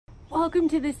welcome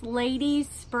to this Ladies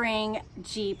Spring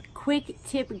Jeep quick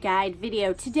tip guide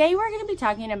video. Today we're going to be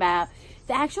talking about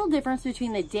the actual difference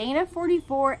between the Dana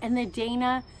 44 and the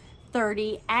Dana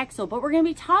 30 axle, but we're going to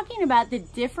be talking about the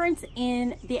difference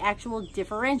in the actual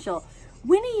differential.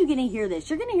 When are you going to hear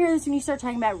this? You're going to hear this when you start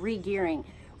talking about re-gearing,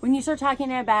 when you start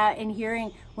talking about and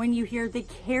hearing, when you hear the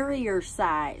carrier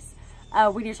size,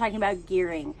 when you're talking about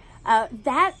gearing.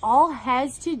 That all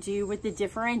has to do with the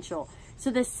differential. So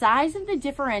the size of the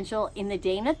differential in the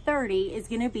Dana 30 is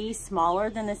going to be smaller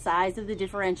than the size of the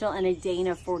differential in a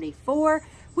Dana 44,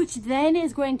 which then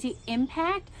is going to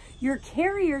impact your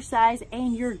carrier size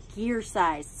and your gear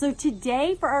size. So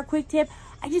today for our quick tip,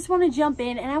 I just want to jump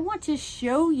in and I want to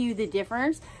show you the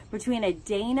difference between a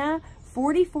Dana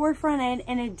 44 front end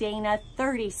and a Dana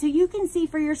 30. So you can see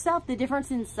for yourself the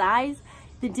difference in size,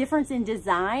 the difference in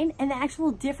design, and the actual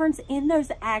difference in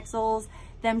those axles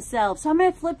themselves. So I'm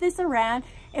going to flip this around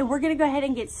and we're going to go ahead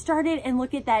and get started and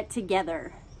look at that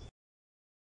together.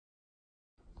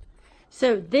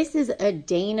 So this is a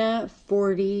Dana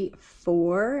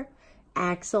 44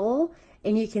 axle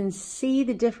and you can see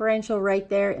the differential right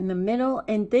there in the middle,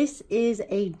 and this is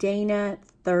a Dana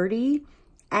 30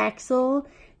 axle.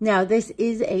 Now this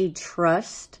is a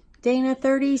trussed Dana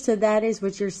 30, so that is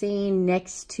what you're seeing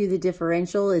next to the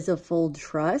differential is a full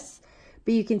truss.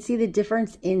 But you can see the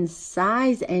difference in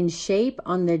size and shape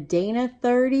on the Dana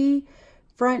 30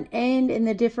 front end in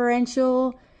the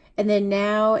differential. And then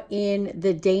now in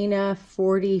the Dana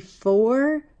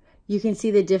 44, you can see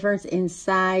the difference in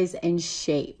size and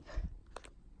shape.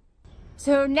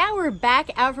 So now we're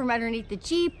back out from underneath the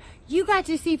Jeep. You got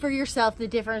to see for yourself the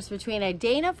difference between a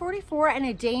Dana 44 and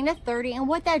a Dana 30 and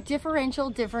what that differential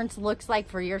difference looks like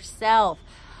for yourself.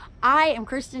 I am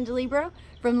Kristen DeLibero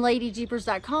from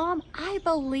LadyJeepers.com. I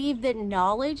believe that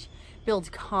knowledge builds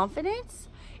confidence,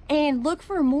 and look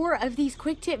for more of these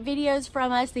quick tip videos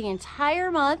from us the entire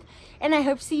month, and I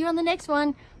hope to see you on the next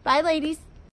one. Bye, ladies.